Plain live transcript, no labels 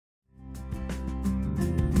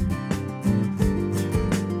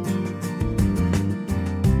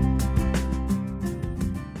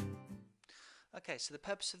Okay, so the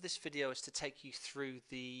purpose of this video is to take you through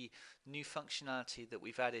the new functionality that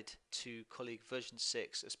we've added to Colleague version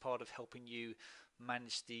 6 as part of helping you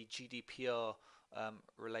manage the GDPR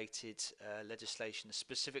related legislation,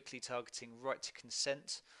 specifically targeting right to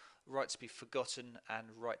consent, right to be forgotten, and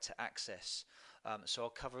right to access. So I'll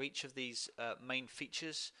cover each of these main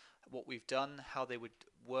features, what we've done, how they would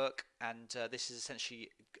work, and this is essentially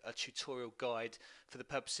a tutorial guide for the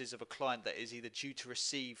purposes of a client that is either due to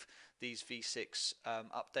receive these V6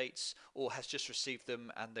 updates or has just received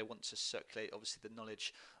them and they want to circulate obviously the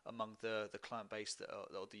knowledge among the client base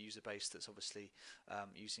or the user base that's obviously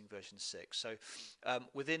using version 6. So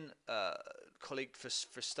within Colleague,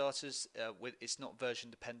 for starters, it's not version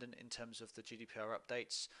dependent in terms of the GDPR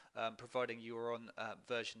updates. Providing you are on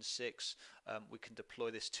version 6, we can deploy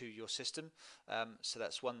this to your system. So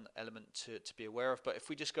that's one element to be aware of. But if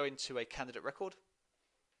we just go into a candidate record,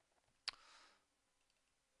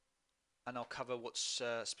 and I'll cover what's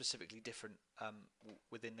specifically different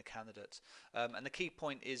within the candidate. And the key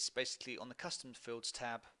point is basically on the Custom Fields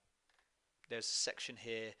tab, there's a section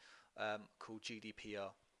here called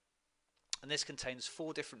GDPR. And this contains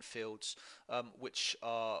 4 different fields which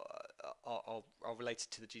are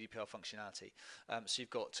related to the GDPR functionality. So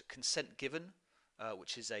you've got consent given,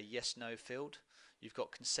 which is a yes/no field. You've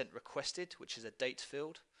got consent requested, which is a date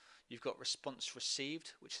field. You've got response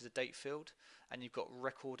received, which is a date field, and you've got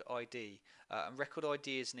record ID. And record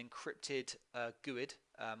ID is an encrypted GUID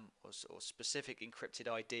or specific encrypted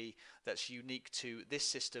ID that's unique to this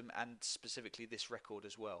system and specifically this record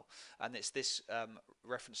as well. And it's this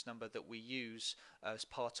reference number that we use as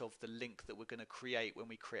part of the link that we're going to create when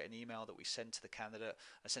we create an email that we send to the candidate,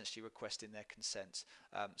 essentially requesting their consent.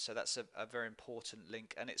 So that's a very important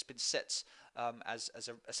link, and it's been set as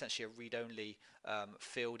essentially a read-only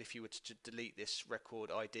field. If you were to delete this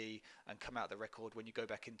record ID and come out the record, when you go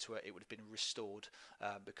back into it, it would have been restored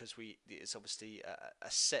because it's obviously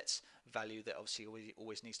a set value that obviously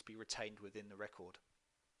always needs to be retained within the record.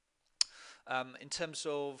 In terms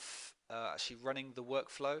of actually running the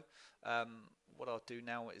workflow, what I'll do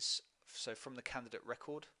now is, so from the candidate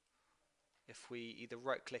record, if we either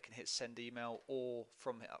right click and hit send email, or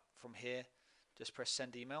from here just press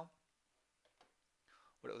send email,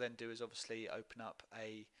 what it will then do is obviously open up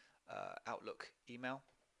a Outlook email.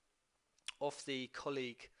 Off the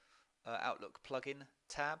Colleague Outlook plugin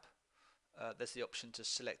tab, there's the option to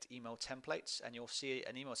select email templates, and you'll see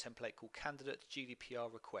an email template called Candidate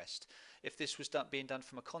GDPR Request. If this was being done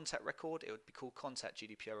from a contact record, it would be called Contact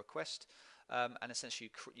GDPR Request, and essentially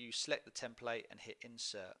you select the template and hit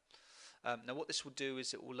Insert. Now what this will do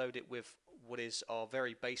is it will load it with what is our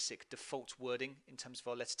very basic default wording in terms of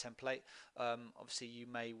our letter template. Obviously you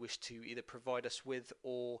may wish to either provide us with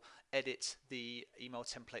or edit the email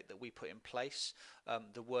template that we put in place.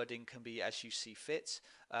 The wording can be as you see fit,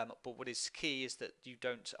 but what is key is that you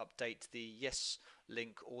don't update the yes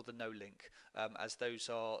link or the no link, as those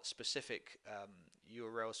are specific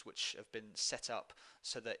URLs which have been set up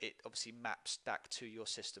so that it obviously maps back to your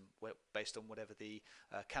system based on whatever the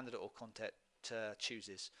candidate or contact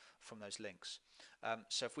chooses from those links.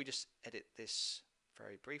 So if we just edit this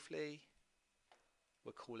very briefly,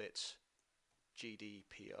 we'll call it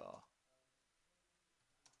GDPR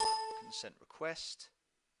consent request.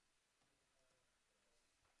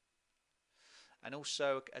 And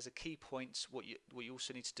also, as a key point, what you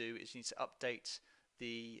also need to do is you need to update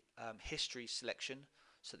the history selection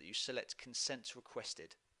so that you select consent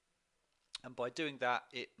requested. And by doing that,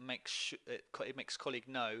 it makes Colleague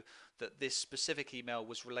know that this specific email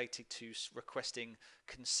was related to requesting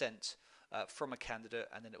consent from a candidate,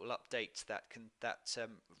 and then it will update that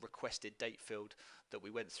requested date field that we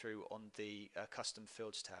went through on the Custom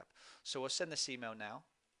Fields tab. So I'll send this email now,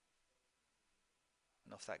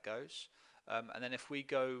 and off that goes. And then if we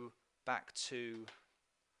go back to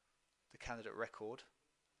the candidate record,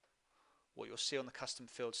 what you'll see on the Custom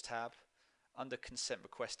Fields tab under consent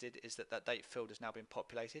requested is that date field has now been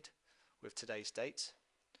populated with today's date.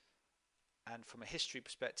 And from a history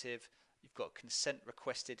perspective, you've got consent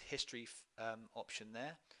requested history option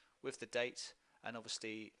there with the date, and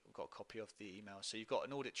obviously we've got a copy of the email. So you've got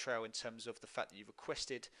an audit trail in terms of the fact that you've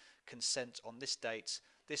requested consent on this date.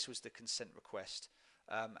 This was the consent request.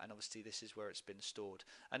 And obviously this is where it's been stored,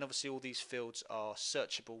 and obviously all these fields are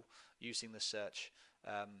searchable using the search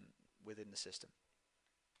within the system.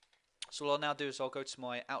 So what I'll now do is I'll go to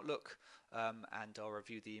my Outlook and I'll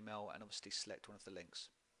review the email and obviously select one of the links.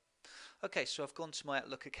 Okay, so I've gone to my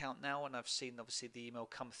Outlook account now and I've seen obviously the email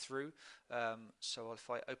come through. So if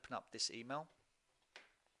I open up this email,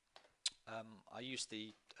 I use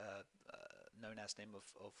the known as name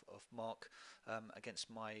of Mark against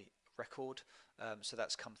my record. So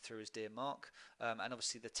that's come through as Dear Mark, and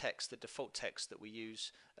obviously the text, the default text that we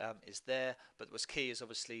use is there, but what's key is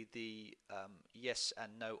obviously the yes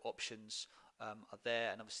and no options are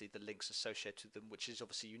there, and obviously the links associated with them, which is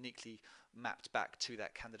obviously uniquely mapped back to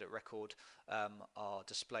that candidate record, are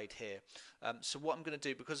displayed here. So what I'm going to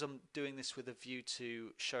do, because I'm doing this with a view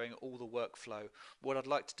to showing all the workflow, what I'd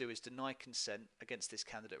like to do is deny consent against this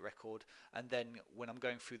candidate record, and then when I'm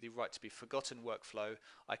going through the right to be forgotten workflow,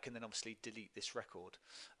 I can then obviously delete this record.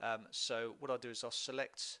 So what I'll do is I'll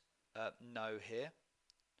select no here,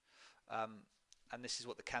 and this is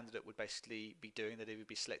what the candidate would basically be doing, that it would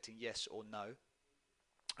be selecting yes or no.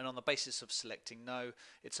 And on the basis of selecting no,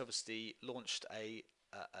 it's obviously launched a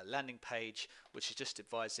landing page which is just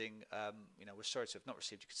advising, we're sorry to have not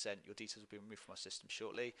received your consent, your details will be removed from our system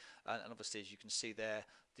shortly. And obviously, as you can see there,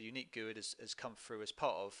 the unique GUID has come through as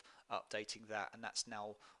part of updating that, and that's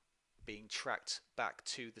now being tracked back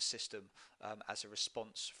to the system as a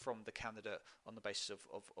response from the candidate on the basis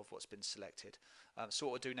of what's been selected. So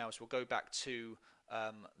what we'll do now is we'll go back to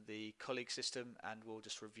the colleague system, and we'll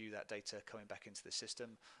just review that data coming back into the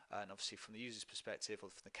system. And obviously from the user's perspective or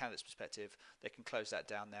from the candidate's perspective, they can close that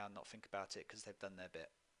down now and not think about it because they've done their bit.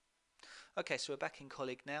 Okay, so we're back in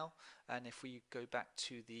colleague now, and if we go back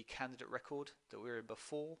to the candidate record that we were in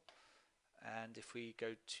before, and if we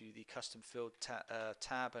go to the custom field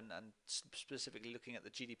tab and specifically looking at the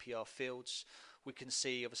GDPR fields, we can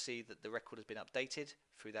see obviously that the record has been updated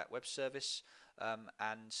through that web service,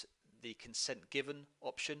 and the consent given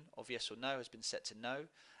option of yes or no has been set to no,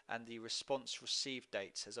 and the response received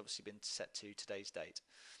date has obviously been set to today's date.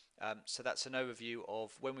 So that's an overview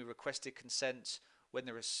of when we requested consent, when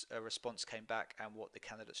the response came back, and what the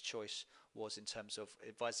candidate's choice was in terms of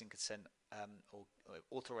advising consent or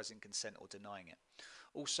authorizing consent or denying it.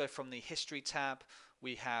 Also from the history tab,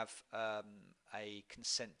 we have a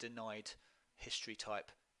consent denied history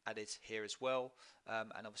type added here as well,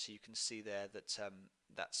 and obviously you can see there that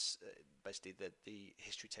that's basically the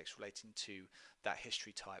history text relating to that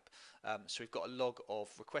history type. So we've got a log of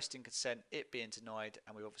requesting consent, it being denied,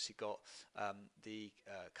 and we've obviously got the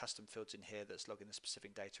custom fields in here that's logging the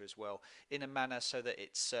specific data as well, in a manner so that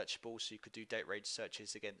it's searchable, so you could do date range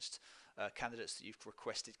searches against candidates that you've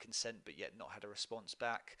requested consent but yet not had a response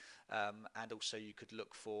back, and also you could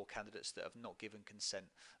look for candidates that have not given consent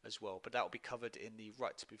as well, but that will be covered in the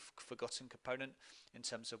right to be forgotten component in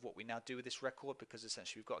terms of what we now do with this record, because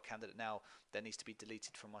essentially we've got a candidate now that needs to be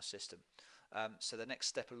deleted from our system. So the next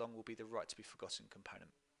step along will be the right to be forgotten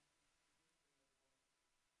component.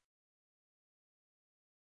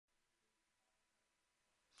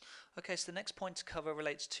 Okay, so the next point to cover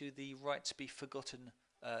relates to the right to be forgotten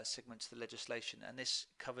segment of the legislation, and this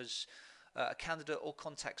covers a candidate or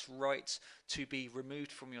contact's right to be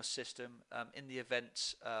removed from your system in the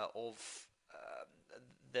event of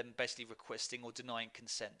them basically requesting or denying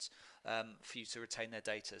consent for you to retain their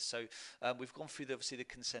data. So we've gone through obviously the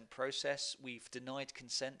consent process, we've denied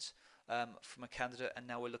consent from a candidate, and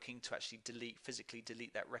now we're looking to actually physically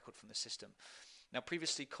delete that record from the system. Now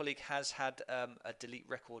previously colleague has had a delete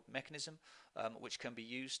record mechanism which can be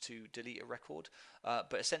used to delete a record,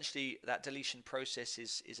 but essentially that deletion process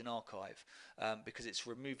is an archive because it's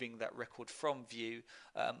removing that record from view.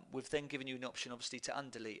 We've then given you an option obviously to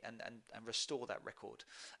undelete and restore that record,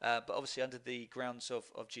 but obviously under the grounds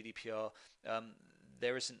of GDPR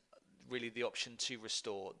there isn't really the option to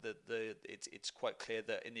restore. It's quite clear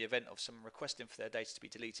that in the event of someone requesting for their data to be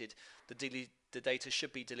deleted, the data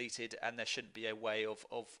should be deleted, and there shouldn't be a way of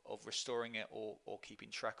restoring it or keeping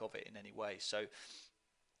track of it in any way. So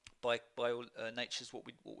by all natures, what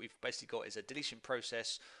we've basically got is a deletion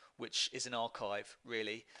process which is an archive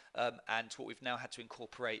really, and what we've now had to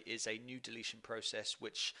incorporate is a new deletion process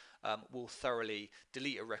which will thoroughly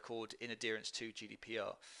delete a record in adherence to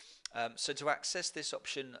GDPR. So to access this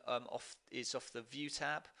option off the View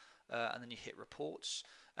tab, and then you hit Reports,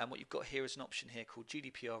 and what you've got here is an option here called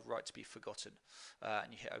GDPR Right to be Forgotten,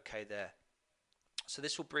 and you hit OK there. So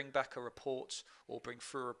this will bring back a report or bring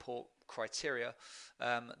through a report criteria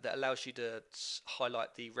that allows you to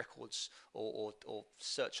highlight the records or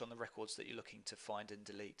search on the records that you're looking to find and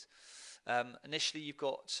delete. Initially you've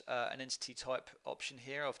got an entity type option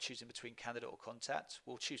here of choosing between candidate or contact.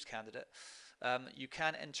 We'll choose candidate. You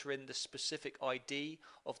can enter in the specific ID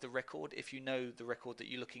of the record if you know the record that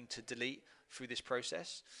you're looking to delete through this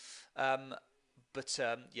process. But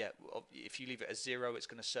yeah, if you leave it as 0, it's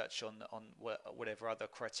going to search on whatever other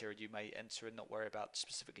criteria you may enter and not worry about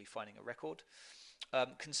specifically finding a record.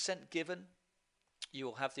 Consent given. You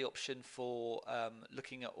will have the option for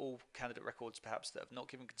looking at all candidate records perhaps that have not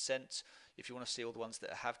given consent. If you want to see all the ones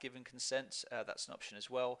that have given consent, that's an option as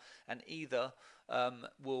well. And either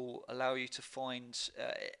will allow you to find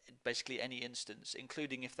basically any instance,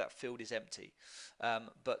 including if that field is empty.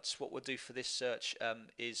 But what we'll do for this search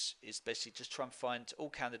is basically just try and find all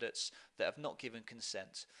candidates that have not given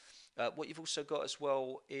consent. What you've also got as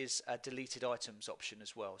well is a deleted items option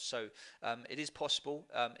as well. So it is possible,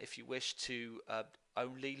 if you wish, to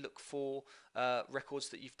only look for records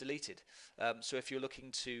that you've deleted. So if you're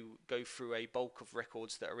looking to go through a bulk of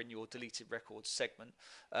records that are in your deleted records segment,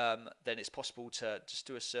 then it's possible to just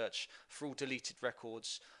do a search for all deleted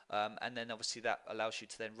records, and then obviously that allows you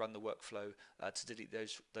to then run the workflow to delete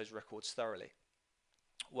those records thoroughly.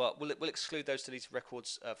 Well, we'll exclude those deleted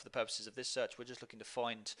records for the purposes of this search. We're just looking to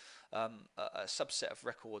find a subset of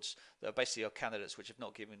records that are basically our candidates which have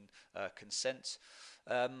not given consent.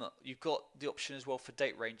 You've got the option as well for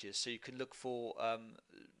date ranges, so you can look for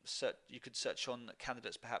you could search on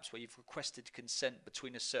candidates perhaps where you've requested consent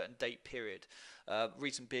between a certain date period.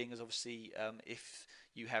 Reason being is obviously if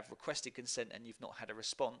you have requested consent and you've not had a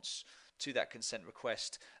response to that consent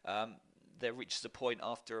request, there reaches a point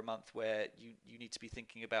after a month where you need to be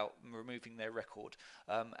thinking about removing their record,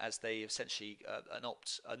 as they essentially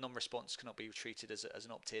a non-response cannot be treated as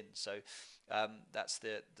an opt-in. So that's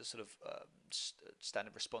the sort of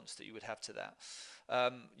standard response that you would have to that.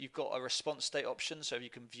 You've got a response date option, so you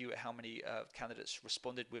can view how many candidates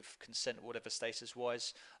responded with consent, whatever status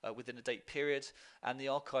wise, within a date period. And the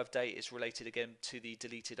archive date is related again to the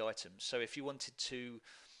deleted items. So if you wanted to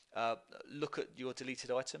look at your deleted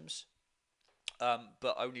items,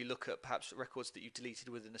 but only look at perhaps records that you deleted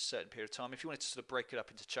within a certain period of time. If you wanted to sort of break it up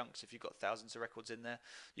into chunks, if you've got thousands of records in there,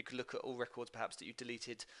 you could look at all records perhaps that you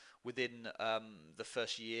deleted within the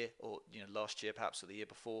first year, or last year perhaps, or the year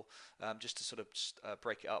before, just to sort of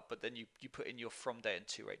break it up. But then you put in your from date and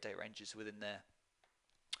to date ranges within there.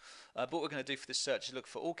 But what we're going to do for this search is look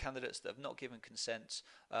for all candidates that have not given consent,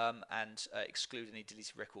 and exclude any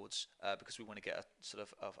deleted records, because we want to get a sort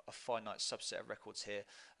of a finite subset of records here,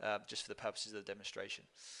 just for the purposes of the demonstration.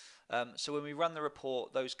 So when we run the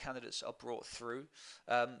report, those candidates are brought through.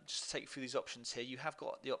 Just to take you through these options here, you have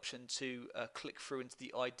got the option to click through into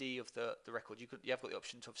the ID of the record. You have got the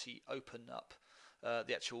option to obviously open up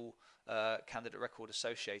the actual candidate record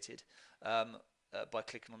associated, by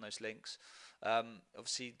clicking on those links.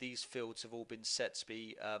 Obviously these fields have all been set to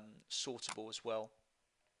be sortable as well.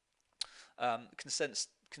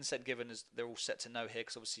 Consent given, is they're all set to no here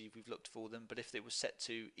because obviously we've looked for them, but if it was set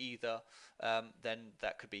to either, then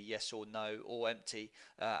that could be yes or no or empty,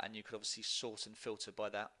 and you could obviously sort and filter by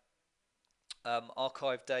that.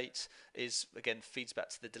 Archive date is again feeds back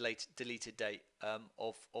to the deleted date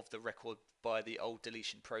of the record by the old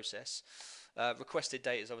deletion process. Requested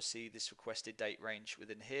date is obviously this requested date range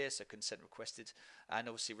within here, so consent requested, and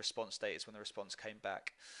obviously response date is when the response came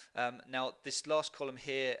back. Now this last column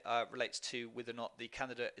here relates to whether or not the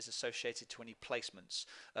candidate is associated to any placements,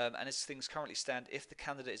 and as things currently stand, if the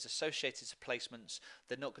candidate is associated to placements,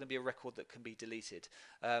 they're not going to be a record that can be deleted.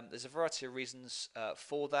 There's a variety of reasons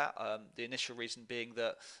for that. The initial reason being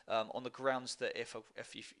that on the grounds that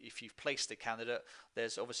if you've placed a candidate,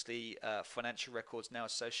 there's obviously financial records now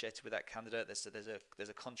associated with that candidate. There's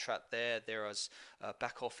a contract there. There is a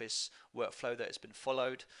back office workflow that has been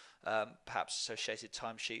followed, perhaps associated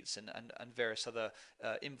timesheets and various other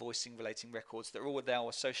invoicing relating records that are all now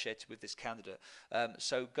associated with this candidate.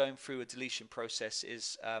 So going through a deletion process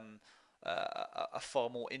is a far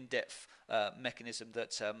more in-depth mechanism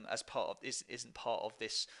that as part of isn't part of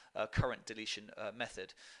this current deletion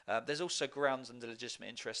method. There's also grounds under legitimate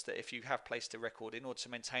interest that if you have placed a record, in order to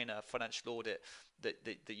maintain a financial audit, that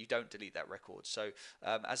you don't delete that record. So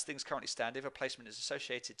as things currently stand, if a placement is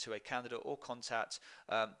associated to a candidate or contact,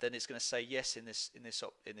 then it's going to say yes in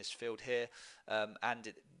this field here,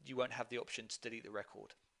 and you won't have the option to delete the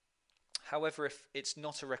record. However, if it's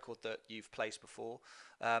not a record that you've placed before,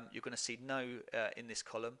 you're going to see no in this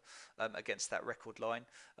column against that record line,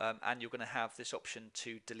 and you're going to have this option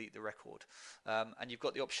to delete the record. And you've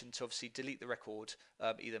got the option to obviously delete the record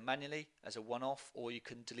either manually as a one-off, or you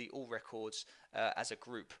can delete all records as a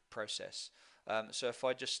group process. So if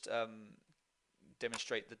I just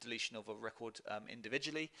demonstrate the deletion of a record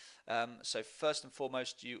individually. So first and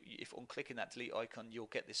foremost, if on clicking that delete icon, you'll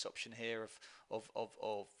get this option here of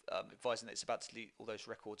advising that it's about to delete all those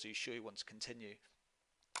records. Are you sure you want to continue?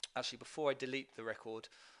 Actually, before I delete the record,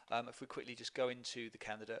 if we quickly just go into the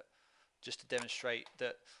candidate, just to demonstrate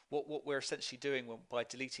that what we're essentially doing by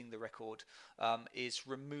deleting the record is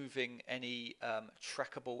removing any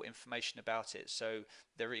trackable information about it. So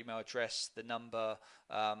their email address, the number,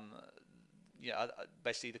 um,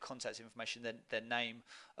 basically the contact information, their name,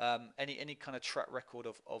 any kind of track record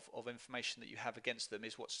of information that you have against them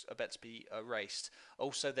is what's about to be erased.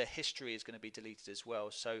 Also, their history is going to be deleted as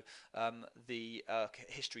well. So the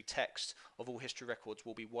history text of all history records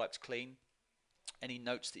will be wiped clean. Any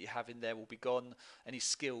notes that you have in there will be gone. Any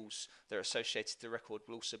skills that are associated to the record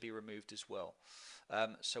will also be removed as well.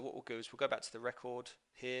 So what we'll do is we'll go back to the record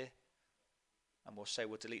here, and we'll say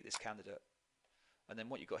we'll delete this candidate. And then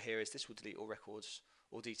what you've got here is this will delete all records,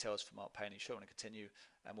 all details from Mark Payne. You sure want to continue,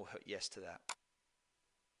 and we'll hit yes to that.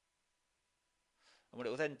 And what it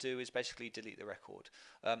will then do is basically delete the record.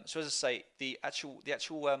 So as I say, the actual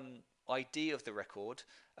ID of the record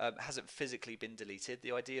hasn't physically been deleted.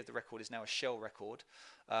 The ID of the record is now a shell record.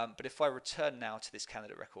 But if I return now to this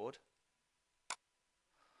candidate record,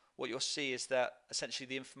 what you'll see is that essentially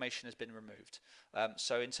the information has been removed.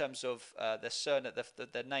 So in terms of their surname,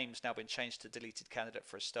 their name's now been changed to deleted candidate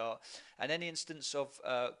for a start, and any instance of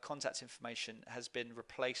contact information has been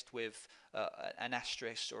replaced with an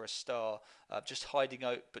asterisk or a star, just hiding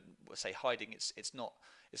out. But we'll say hiding. It's not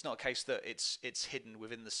a case that it's hidden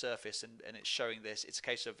within the surface and it's showing this. It's a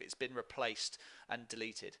case of it's been replaced and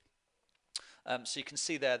deleted. So you can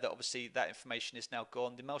see there that obviously that information is now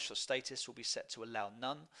gone. The mailshot status will be set to allow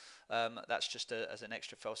none. That's just as an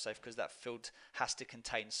extra failsafe because that field has to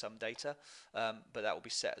contain some data, but that will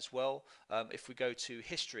be set as well. If we go to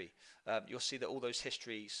history, you'll see that all those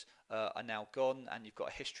histories are now gone, and you've got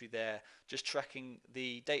a history there just tracking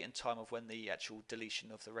the date and time of when the actual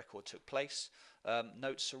deletion of the record took place.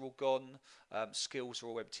 Notes are all gone, skills are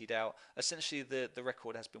all emptied out. Essentially the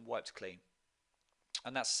record has been wiped clean.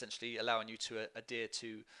 And that's essentially allowing you to adhere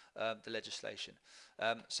to the legislation.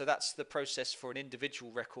 So that's the process for an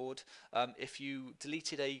individual record. If you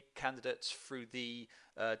deleted a candidate through the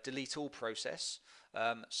delete all process,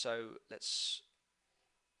 so let's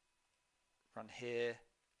run here,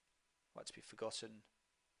 right to be forgotten,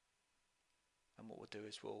 and what we'll do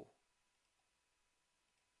is we'll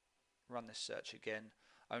run this search again.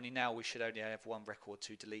 Only now we should only have one record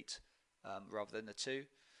to delete rather than the two.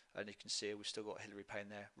 And you can see we've still got Hillary Payne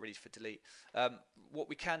there ready for delete. What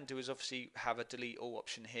we can do is obviously have a delete all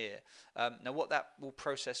option here. Now what that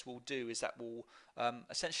process will do is that will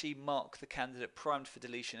essentially mark the candidate primed for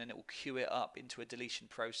deletion, and it will queue it up into a deletion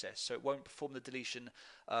process. So it won't perform the deletion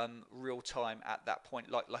real time at that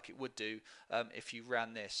point like it would do if you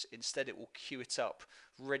ran this. Instead it will queue it up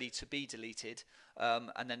ready to be deleted,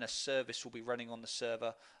 and then a service will be running on the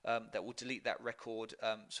server that will delete that record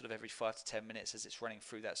sort of every 5 to 10 minutes as it's running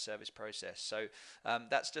through that service process. So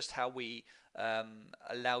that's just how we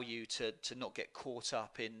allow you to not get caught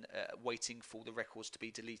up in waiting for the records to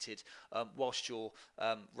be deleted whilst you're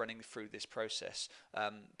running through this process,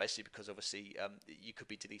 basically because obviously you could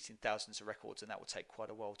be deleting thousands of records and that will take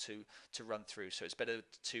quite a while to run through. So it's better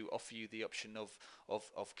to offer you the option of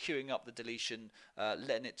queuing up the deletion,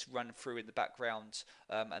 letting it run through in the background,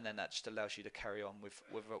 and then that just allows you to carry on with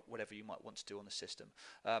whatever you might want to do on the system.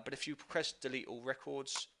 But if you press delete all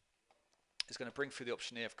records, it's going to bring through the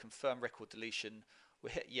option here of confirm record deletion.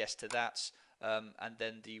 We'll hit yes to that, and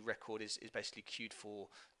then the record is basically queued for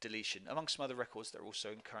deletion, amongst some other records that are also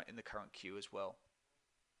in the current queue as well.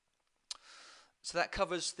 So that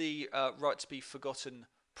covers the right to be forgotten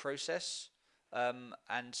process,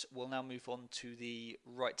 and we'll now move on to the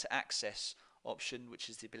right to access option, which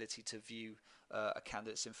is the ability to view a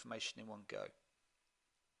candidate's information in one go.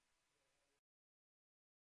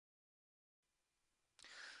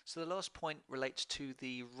 So the last point relates to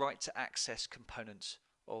the right to access component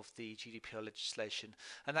of the GDPR legislation,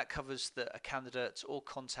 and that covers that a candidate or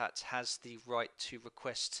contact has the right to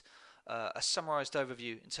request a summarized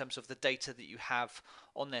overview in terms of the data that you have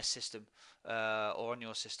on their system, or on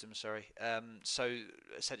your system, sorry. So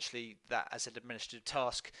essentially that as an administrative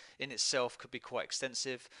task in itself could be quite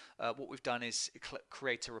extensive. What we've done is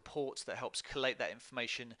create a report that helps collate that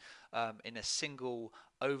information in a single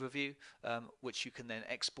overview, which you can then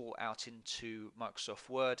export out into Microsoft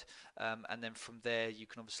Word, and then from there you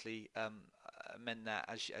can obviously amend that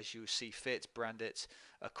as you see fit, brand it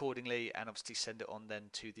accordingly, and obviously send it on then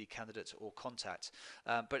to the candidate or contact.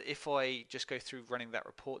 But if I just go through running that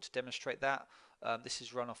report to demonstrate that, this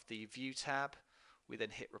is run off the View tab. We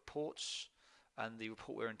then hit Reports, and the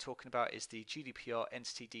report we're talking about is the GDPR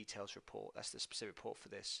Entity Details report. That's the specific report for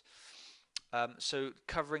this. So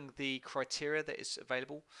covering the criteria that is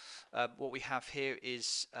available, what we have here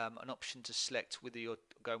is an option to select whether you're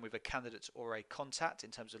going with a candidate or a contact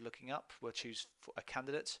in terms of looking up. We'll choose for a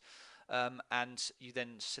candidate. And you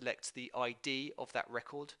then select the ID of that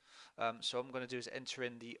record. So what I'm going to do is enter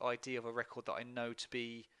in the ID of a record that I know to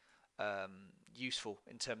be useful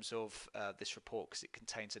in terms of this report because it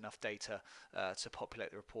contains enough data to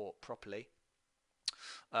populate the report properly.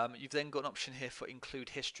 You've then got an option here for include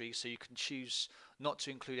history, so you can choose not to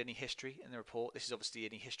include any history in the report. This is obviously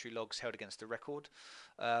any history logs held against the record,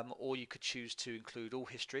 or you could choose to include all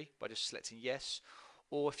history by just selecting yes,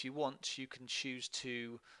 or if you want, you can choose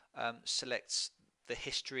to select the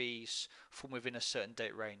histories from within a certain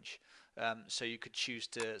date range. So you could choose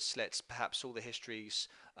to select perhaps all the histories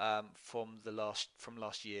from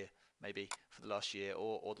last year, maybe for the last year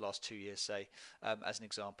or the last 2 years, say, as an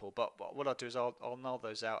example. But what I'll do is I'll null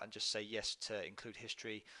those out and just say yes to include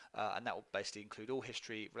history, and that will basically include all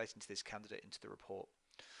history relating to this candidate into the report.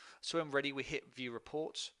 So when ready, we hit View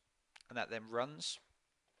Report, and that then runs.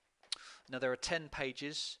 Now there are 10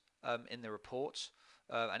 pages in the report.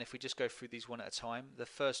 And if we just go through these one at a time, the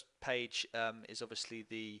first page is obviously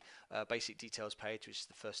the basic details page, which is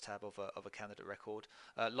the first tab of a candidate record.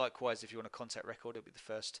 Likewise, if you want a contact record, it'll be the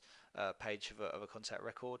first page of a contact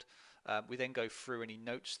record. We then go through any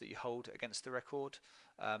notes that you hold against the record,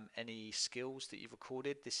 any skills that you've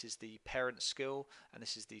recorded. This is the parent skill, and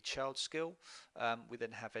this is the child skill. We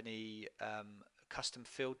then have any custom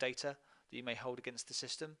field data that you may hold against the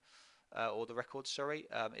system. Or the record, sorry.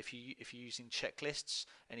 If you're using checklists,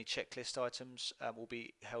 any checklist items will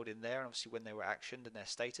be held in there, and obviously when they were actioned and their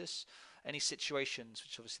status. Any situations,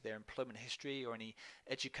 which obviously their employment history or any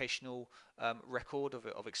educational record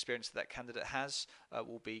of experience that candidate has,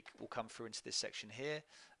 will come through into this section here.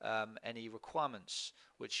 Any requirements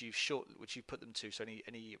which you've put them to, so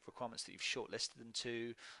any requirements that you've shortlisted them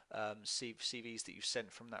to, CVs that you've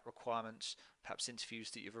sent from that requirement, perhaps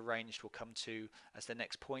interviews that you've arranged will come to as the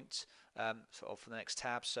next point, sort of for the next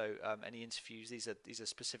tab. So any interviews, these are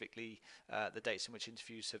specifically the dates in which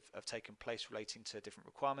interviews have taken place relating to different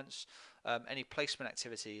requirements. Any placement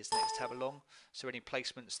activity is the next tab along. So any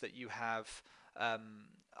placements that you have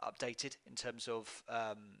updated in terms of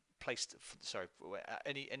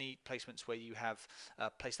any placements where you have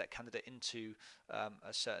placed that candidate into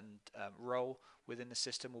a certain role within the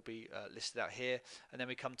system will be listed out here. And then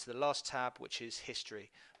we come to the last tab, which is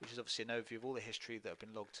history, which is obviously an overview of all the history that have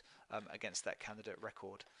been logged against that candidate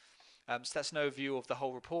record. So that's an overview of the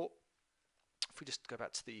whole report. If we just go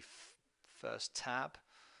back to the first tab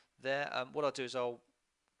there, what I'll do is I'll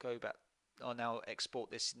now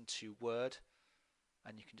export this into Word,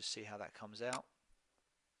 and you can just see how that comes out.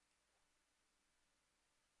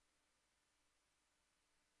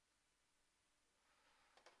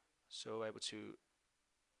 So we're able to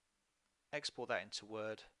export that into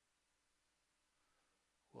Word.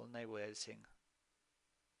 We'll enable editing.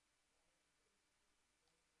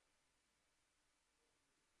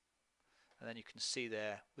 And then you can see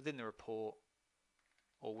there within the report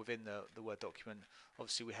or within the Word document,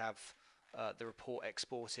 obviously we have the report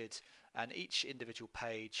exported, and each individual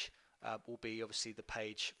page will be obviously the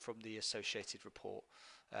page from the associated report.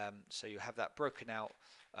 So you have that broken out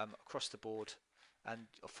across the board, and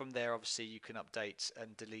from there obviously you can update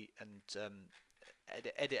and delete and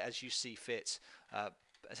edit as you see fit,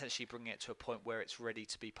 essentially bringing it to a point where it's ready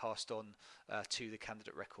to be passed on to the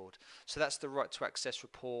candidate record. So that's the right to access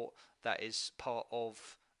report. That is part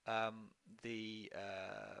of the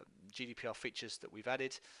GDPR features that we've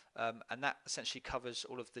added, and that essentially covers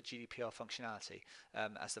all of the GDPR functionality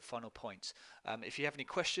as the final point. If you have any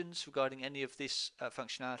questions regarding any of this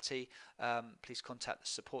functionality, please contact the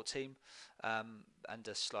support team, and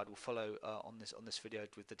a slide will follow on this video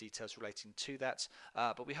with the details relating to that.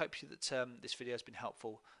 But we hope that this video has been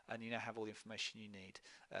helpful and you now have all the information you need.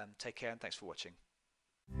 Take care and thanks for watching.